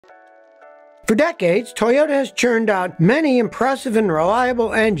For decades, Toyota has churned out many impressive and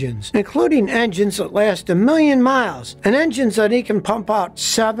reliable engines, including engines that last 1,000,000 miles and engines that can pump out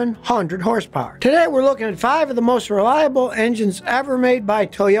 700 horsepower. Today we're looking at 5 of the most reliable engines ever made by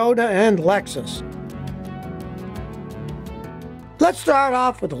Toyota and Lexus. Let's start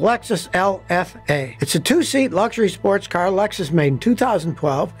off with the Lexus LFA. It's a 2-seat luxury sports car Lexus made in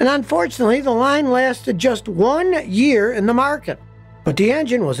 2012, and unfortunately the line lasted just 1 year in the market. But the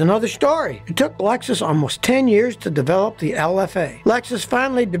engine was another story. It took Lexus almost 10 years to develop the LFA. Lexus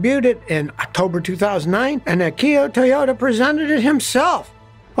finally debuted it in October 2009, and Akio Toyoda presented it himself.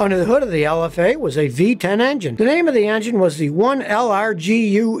 Under the hood of the LFA was a V10 engine. The name of the engine was the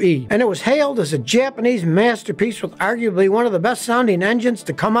 1LRGUE, and it was hailed as a Japanese masterpiece with arguably one of the best-sounding engines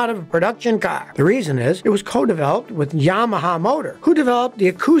to come out of a production car. The reason is, it was co-developed with Yamaha Motor, who developed the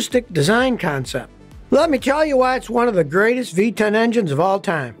acoustic design concept. Let me tell you why it's one of the greatest V10 engines of all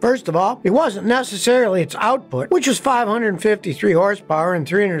time. First of all, it wasn't necessarily its output, which was 553 horsepower and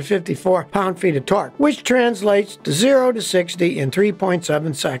 354 pound-feet of torque, which translates to 0 to 60 in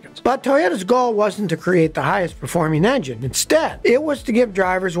 3.7 seconds. But Toyota's goal wasn't to create the highest performing engine. Instead, it was to give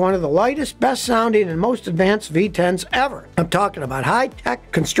drivers one of the lightest, best-sounding, and most advanced V10s ever. I'm talking about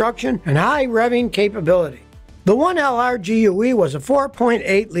high-tech construction and high revving capability. The 1LRGUE was a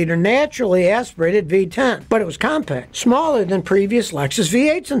 4.8-liter naturally aspirated V10, but it was compact, smaller than previous Lexus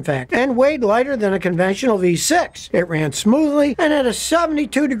V8s in fact, and weighed lighter than a conventional V6. It ran smoothly and at a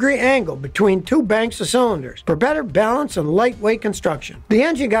 72-degree angle between 2 banks of cylinders for better balance and lightweight construction. The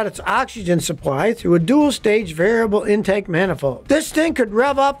engine got its oxygen supply through a dual-stage variable intake manifold. This thing could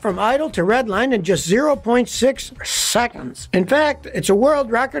rev up from idle to redline in just 0.6 seconds. In fact, it's a world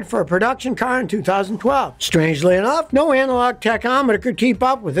record for a production car in 2012. Strangely enough, no analog tachometer could keep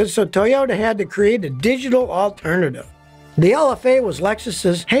up with it, so Toyota had to create a digital alternative. The LFA was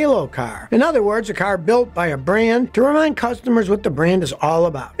Lexus's halo car. In other words, a car built by a brand to remind customers what the brand is all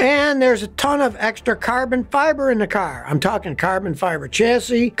about. And there's a ton of extra carbon fiber in the car. I'm talking carbon fiber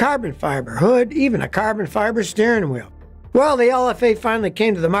chassis, carbon fiber hood, even a carbon fiber steering wheel. Well, the LFA finally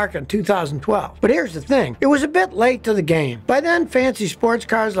came to the market in 2012. But here's the thing, it was a bit late to the game. By then, fancy sports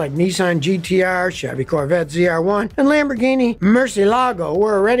cars like Nissan GT-R, Chevy Corvette ZR1, and Lamborghini Murcielago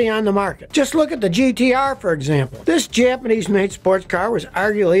were already on the market. Just look at the GT-R, for example. This Japanese-made sports car was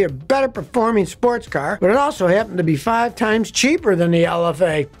arguably a better performing sports car, but it also happened to be 5 times cheaper than the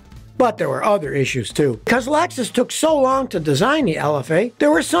LFA. But there were other issues too. Because Lexus took so long to design the LFA,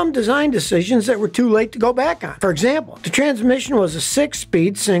 there were some design decisions that were too late to go back on. For example, the transmission was a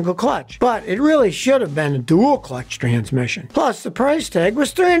 6-speed single clutch, but it really should have been a dual clutch transmission. Plus, the price tag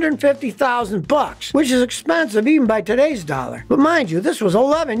was $350,000, which is expensive even by today's dollar. But mind you, this was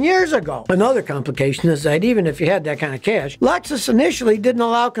 11 years ago. Another complication is that even if you had that kind of cash, Lexus initially didn't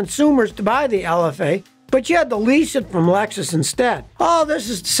allow consumers to buy the LFA, but you had to lease it from Lexus instead. All this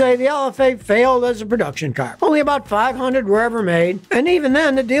is to say the LFA failed as a production car. Only about 500 were ever made, and even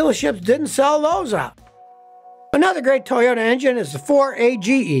then the dealerships didn't sell those out. Another great Toyota engine is the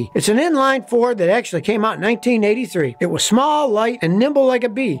 4AGE. It's an inline 4 that actually came out in 1983. It was small, light, and nimble like a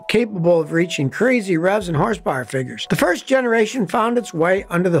bee, capable of reaching crazy revs and horsepower figures. The first generation found its way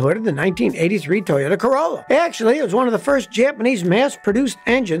under the hood of the 1983 Toyota Corolla. Actually, it was one of the first Japanese mass-produced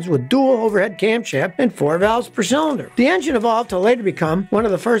engines with dual overhead camshaft and 4 valves per cylinder. The engine evolved to later become one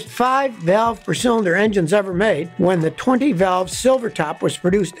of the first 5-valve per cylinder engines ever made when the 20-valve Silvertop was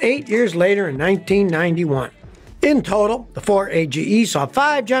produced 8 years later in 1991. In total, the 4AGE saw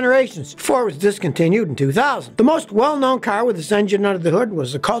 5 generations before it was discontinued in 2000. The most well-known car with this engine under the hood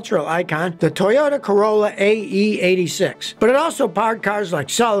was the cultural icon, the Toyota Corolla AE86. But it also powered cars like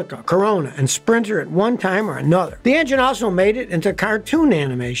Celica, Corona, and Sprinter at one time or another. The engine also made it into cartoon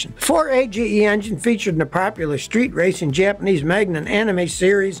animation. The 4AGE engine featured in the popular street racing Japanese manga and anime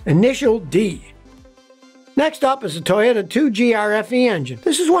series Initial D. Next up is the Toyota 2GRFE engine.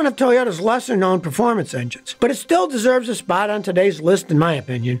 This is one of Toyota's lesser-known performance engines, but it still deserves a spot on today's list in my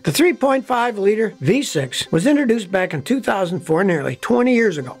opinion. The 3.5-liter V6 was introduced back in 2004, nearly 20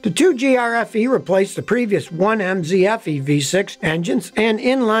 years ago. The 2GRFE replaced the previous 1MZFE V6 engines and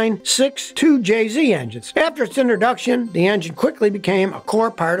inline 6 2JZ engines. After its introduction, the engine quickly became a core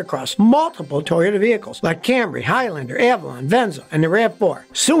part across multiple Toyota vehicles like Camry, Highlander, Avalon, Venza, and the RAV4.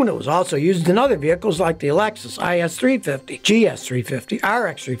 Soon it was also used in other vehicles like the Lexus IS350, GS350,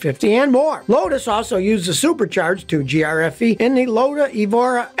 RX350, and more. Lotus also used the supercharged 2GRFE in the Lotus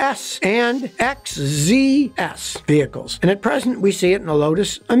Evora S and XZS vehicles, and at present we see it in the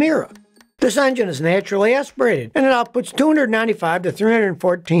Lotus Emira. This engine is naturally aspirated, and it outputs 295 to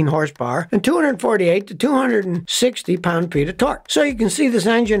 314 horsepower and 248 to 260 pound-feet of torque. So you can see this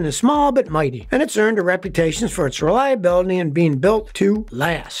engine is small but mighty, and it's earned a reputation for its reliability and being built to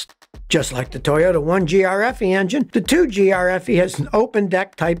last. Just like the Toyota 1GRFE engine, the 2GRFE has an open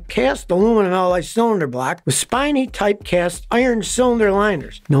deck type cast aluminum alloy cylinder block with spiny type cast iron cylinder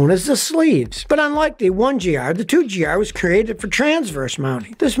liners, known as the sleeves. But unlike the 1GR, the 2GR was created for transverse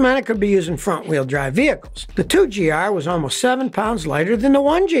mounting. This meant it could be used in front-wheel drive vehicles. The 2GR was almost 7 pounds lighter than the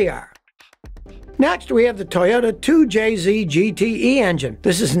 1GR. Next, we have the Toyota 2JZ GTE engine.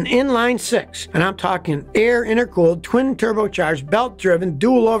 This is an inline 6, and I'm talking air intercooled, twin turbocharged, belt-driven,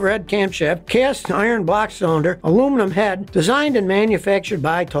 dual overhead camshaft, cast iron block cylinder, aluminum head, designed and manufactured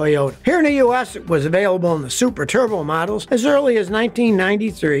by Toyota. Here in the US, it was available in the Super Turbo models as early as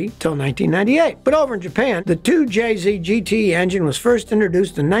 1993 till 1998. But over in Japan, the 2JZ GTE engine was first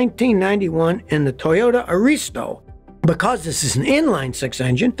introduced in 1991 in the Toyota Aristo. Because this is an inline 6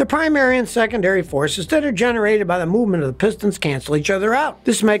 engine, the primary and secondary forces that are generated by the movement of the pistons cancel each other out.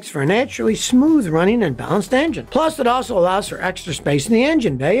 This makes for a naturally smooth running and balanced engine. Plus, it also allows for extra space in the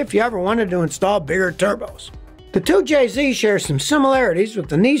engine bay if you ever wanted to install bigger turbos. The 2JZ shares some similarities with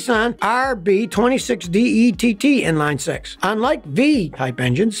the Nissan RB26DETT inline 6. Unlike V-type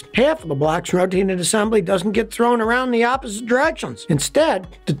engines, half of the block's rotating assembly doesn't get thrown around in the opposite directions. Instead,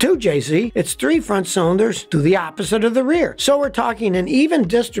 the 2JZ, it's 3 front cylinders to the opposite of the rear. So we're talking an even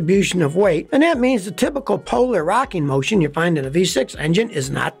distribution of weight, and that means the typical polar rocking motion you find in a V6 engine is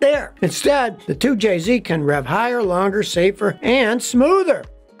not there. Instead, the 2JZ can rev higher, longer, safer, and smoother.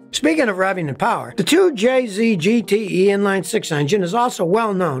 Speaking of revving and power, the 2JZ GTE inline 6 engine is also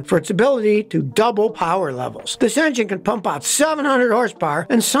well known for its ability to double power levels. This engine can pump out 700 horsepower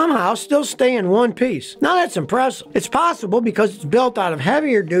and somehow still stay in one piece. Now that's impressive. It's possible because it's built out of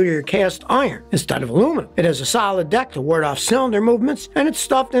heavier duty cast iron instead of aluminum. It has a solid deck to ward off cylinder movements, and it's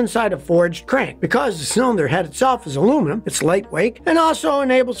stuffed inside a forged crank. Because the cylinder head itself is aluminum, it's lightweight and also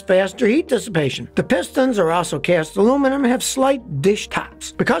enables faster heat dissipation. The pistons are also cast aluminum and have slight dish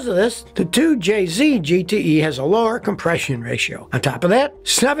tops. Because of this, the 2JZ GTE has a lower compression ratio. On top of that,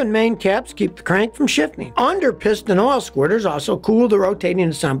 7 main caps keep the crank from shifting. Under piston oil squirters also cool the rotating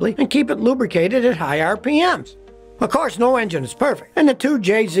assembly and keep it lubricated at high RPMs. Of course, no engine is perfect, and the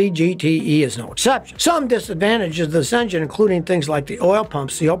 2JZ GTE is no exception. Some disadvantages of this engine, including things like the oil pump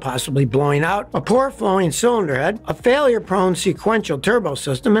seal possibly blowing out, a poor flowing cylinder head, a failure-prone sequential turbo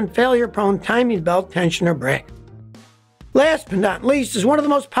system, and failure-prone timing belt tensioner brake. Last but not least is one of the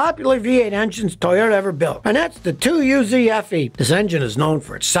most popular V8 engines Toyota ever built, and that's the 2UZ-FE. This engine is known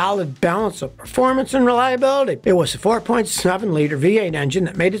for its solid balance of performance and reliability. It was a 4.7-liter V8 engine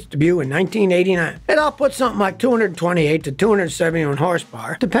that made its debut in 1989. It outputs something like 228 to 271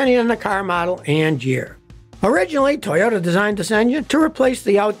 horsepower, depending on the car model and year. Originally, Toyota designed this engine to replace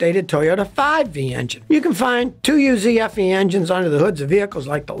the outdated Toyota 5V engine. You can find 2UZ-FE engines under the hoods of vehicles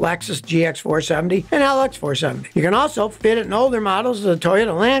like the Lexus GX470 and LX470. You can also fit it in older models of the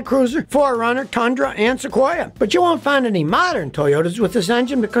Toyota Land Cruiser, 4Runner, Tundra, and Sequoia. But you won't find any modern Toyotas with this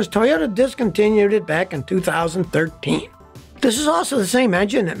engine because Toyota discontinued it back in 2013. This is also the same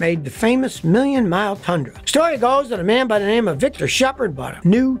engine that made the famous million-mile Tundra. Story goes that a man by the name of Victor Shepard bought a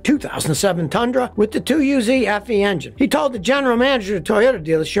new 2007 Tundra with the 2UZ-FE engine. He told the general manager of the Toyota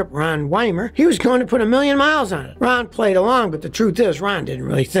dealership, Ron Weimer, he was going to put 1 million miles on it. Ron played along, but the truth is Ron didn't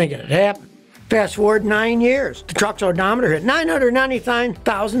really think it had happened. Fast forward 9 years. The truck's odometer hit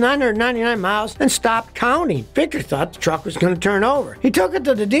 999,999 miles and stopped counting. Victor thought the truck was going to turn over. He took it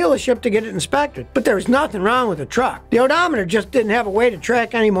to the dealership to get it inspected, but there was nothing wrong with the truck. The odometer just didn't have a way to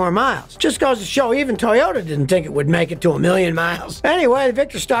track any more miles. Just goes to show even Toyota didn't think it would make it to 1 million miles. Anyway,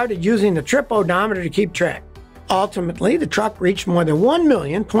 Victor started using the trip odometer to keep track. Ultimately, the truck reached more than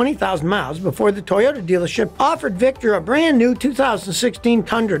 1,020,000 miles before the Toyota dealership offered Victor a brand new 2016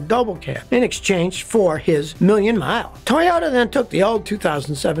 Tundra double cab in exchange for his 1 million mile. Toyota then took the old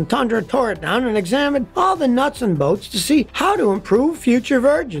 2007 Tundra, tore it down, and examined all the nuts and bolts to see how to improve future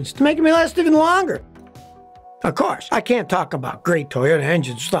versions to make them last even longer. Of course, I can't talk about great Toyota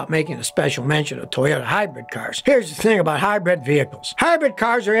engines without making a special mention of Toyota hybrid cars. Here's the thing about hybrid vehicles. Hybrid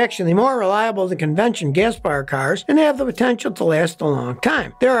cars are actually more reliable than conventional gas-powered cars and have the potential to last a long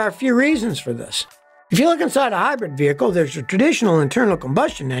time. There are a few reasons for this. If you look inside a hybrid vehicle, there's a traditional internal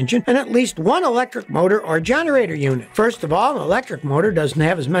combustion engine and at least one electric motor or generator unit. First of all, an electric motor doesn't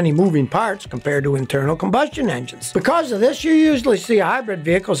have as many moving parts compared to internal combustion engines. Because of this, you usually see a hybrid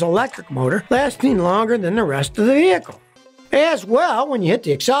vehicle's electric motor lasting longer than the rest of the vehicle. As well, when you hit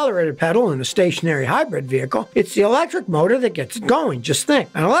the accelerator pedal in a stationary hybrid vehicle, it's the electric motor that gets it going. Just think,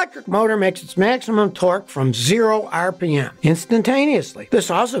 an electric motor makes its maximum torque from 0 RPM instantaneously.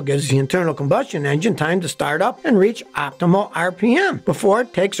 This also gives the internal combustion engine time to start up and reach optimal RPM before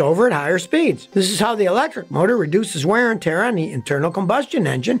it takes over at higher speeds. This is how the electric motor reduces wear and tear on the internal combustion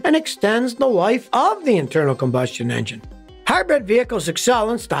engine and extends the life of the internal combustion engine. Hybrid vehicles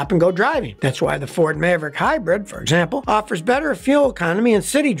excel in stop-and-go driving. That's why the Ford Maverick Hybrid, for example, offers better fuel economy in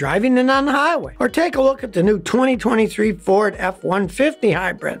city driving than on the highway. Or take a look at the new 2023 Ford F-150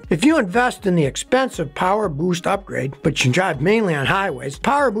 Hybrid. If you invest in the expensive Power Boost upgrade, but you drive mainly on highways,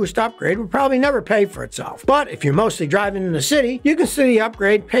 Power Boost upgrade would probably never pay for itself. But if you're mostly driving in the city, you can see the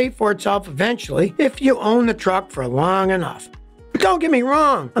upgrade pay for itself eventually if you own the truck for long enough. But don't get me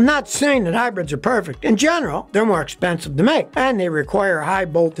wrong, I'm not saying that hybrids are perfect. In general, they're more expensive to make, and they require a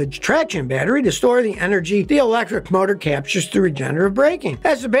high-voltage traction battery to store the energy the electric motor captures through regenerative braking.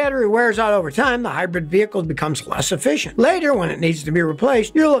 As the battery wears out over time, the hybrid vehicle becomes less efficient. Later, when it needs to be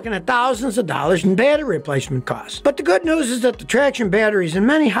replaced, you're looking at thousands of dollars in battery replacement costs. But the good news is that the traction batteries in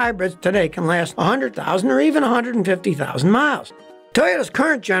many hybrids today can last 100,000 or even 150,000 miles. Toyota's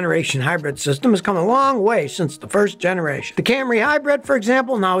current generation hybrid system has come a long way since the first generation. The Camry Hybrid, for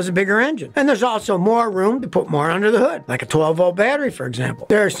example, now has a bigger engine, and there's also more room to put more under the hood, like a 12-volt battery, for example.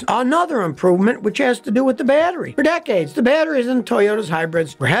 There's another improvement which has to do with the battery. For decades, the batteries in Toyota's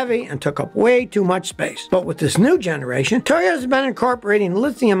hybrids were heavy and took up way too much space. But with this new generation, Toyota's been incorporating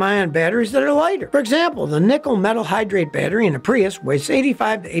lithium-ion batteries that are lighter. For example, the nickel metal hydrate battery in a Prius weighs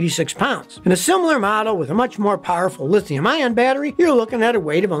 85 to 86 pounds. In a similar model with a much more powerful lithium-ion battery, you're looking at a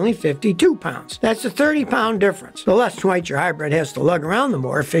weight of only 52 pounds. That's a 30-pound difference. The less weight your hybrid has to lug around, the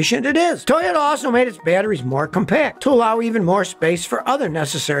more efficient it is. Toyota also made its batteries more compact to allow even more space for other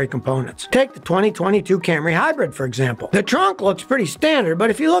necessary components. Take the 2022 Camry Hybrid, for example. The trunk looks pretty standard, but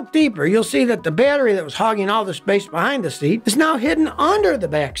if you look deeper, you'll see that the battery that was hogging all the space behind the seat is now hidden under the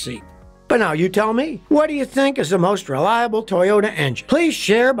back seat. But now you tell me, what do you think is the most reliable Toyota engine? Please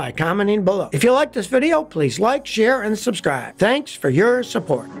share by commenting below. If you like this video, please like, share, and subscribe. Thanks for your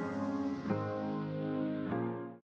support.